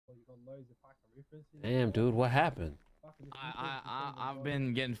Damn, dude, what happened? I've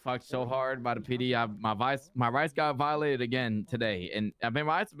been getting fucked so hard by the PD. My rights got violated again today, and my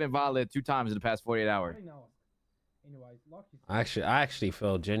rights have been violated 2 times in the past 48 hours. I actually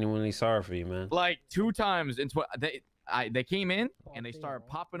feel genuinely sorry for you, man. Like 2 times in they came in and they started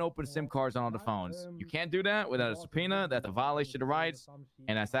popping open SIM cards on all the phones. You can't do that without a subpoena. That's a violation of rights,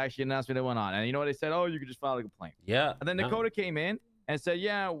 and that's actually an announcement that went on. And you know what they said? Oh, you could just file a complaint. Yeah. And then Dakota came in and said,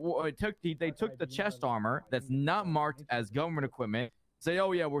 yeah, they took the chest armor that's not marked as government equipment. Say,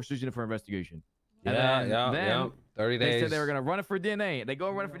 oh yeah, we're using it for investigation. And yeah. 30 days. They said they were gonna run it for DNA. They go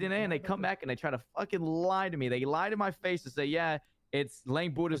run it for DNA, and they come back and they try to fucking lie to me. They lie to my face and say, yeah, it's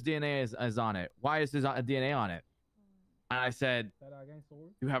Lane Buddha's DNA is on it. Why is his DNA on it? And I said,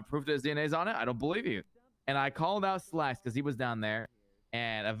 you have proof that his DNA is on it? I don't believe you. And I called out Slacks because he was down there,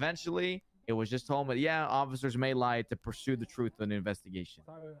 and eventually it was just told me, yeah, officers may lie to pursue the truth in the investigation.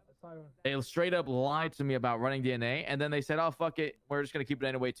 They straight up lied to me about running DNA, and then they said, oh, fuck it, we're just going to keep it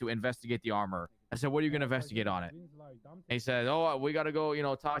anyway to investigate the armor. I said, what are you going to investigate on it? And he said, oh, we got to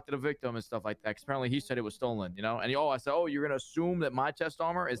go, talk to the victim and stuff like that. Apparently, he said it was stolen, And I said, oh, you're going to assume that my chest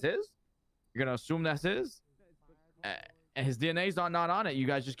armor is his? You're going to assume that's his? And his DNA's not on it. You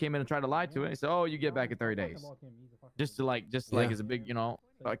guys just came in and tried to lie to it. He said, oh, you get back in 30 days. Just like it's a big,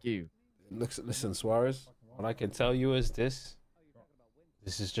 fuck you. Listen, Suarez, what I can tell you is this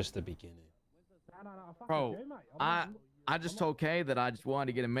is just the beginning. Bro, I just told Kay that I just wanted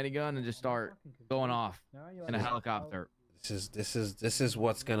to get a minigun and just start going off in a helicopter. This is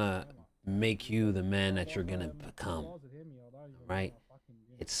what's gonna make you the man that you're gonna become. Right?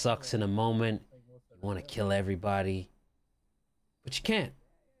 It sucks in a moment. You want to kill everybody, but you can't.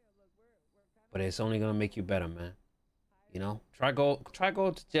 But it's only gonna make you better, man. Try go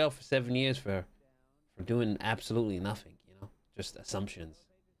to jail for 7 years for doing absolutely nothing. Just assumptions.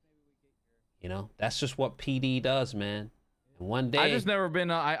 That's just what PD does, man. And one day, I just never been.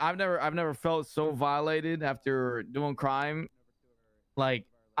 I've never felt so violated after doing crime. Like,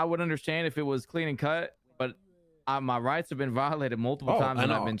 I would understand if it was clean and cut, but my rights have been violated multiple times,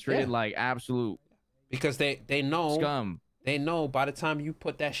 and I've been treated like absolute. Because they know scum. They know by the time you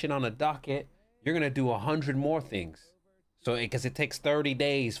put that shit on a docket, you're gonna do 100 more things. So, because it takes 30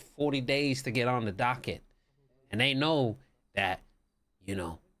 days, 40 days to get on the docket. And they know that,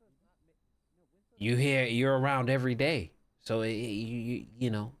 you're around every day. So,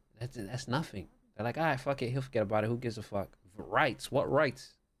 that's nothing. They're like, all right, fuck it. He'll forget about it. Who gives a fuck? Rights. What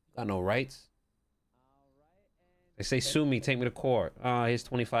rights? Got no rights. They say, sue me, take me to court. Here's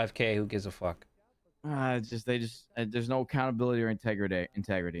 25K. Who gives a fuck? There's no accountability or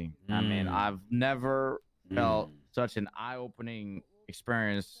integrity. I mean, I've never felt such an eye-opening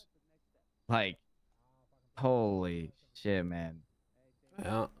experience. Like, holy shit, man.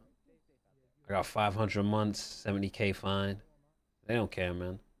 Yeah. I got 500 months, 70K fine. They don't care,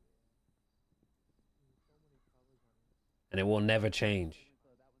 man. And it will never change.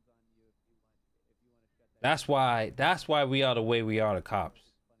 That's why we are the way we are, the cops.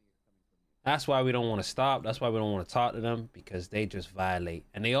 That's why we don't want to stop. That's why we don't want to talk to them, because they just violate.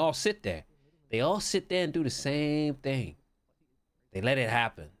 And they all sit there. They all sit there and do the same thing. They let it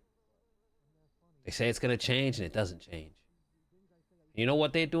happen. They say it's going to change, and it doesn't change. You know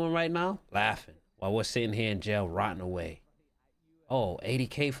what they're doing right now? Laughing while we're sitting here in jail rotting away. Oh,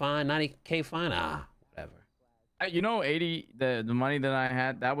 80K fine, 90K fine? Whatever. 80, the money that I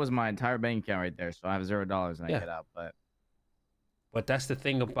had, that was my entire bank account right there. So I have $0 and I get out. But that's the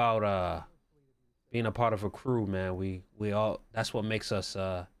thing about being a part of a crew, man. We all, that's what makes us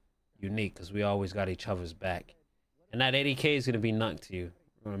unique, because we always got each other's back. And that 80K is going to be nothing to you.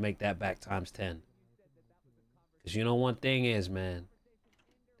 We're going to make that back times 10. Because one thing is, man,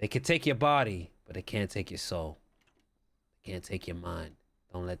 they can take your body, but they can't take your soul. They can't take your mind.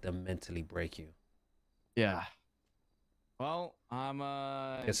 Don't let them mentally break you. Yeah. Well, I'm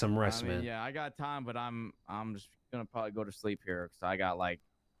get some rest, man. Yeah, I got time, but I'm just gonna probably go to sleep here because I got like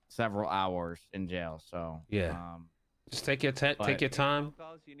several hours in jail. So yeah, just take your time. We'll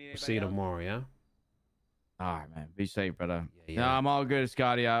see you tomorrow. Yeah. All right, man. Be safe, brother. Yeah. No, I'm all good,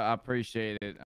 Scotty. I appreciate it.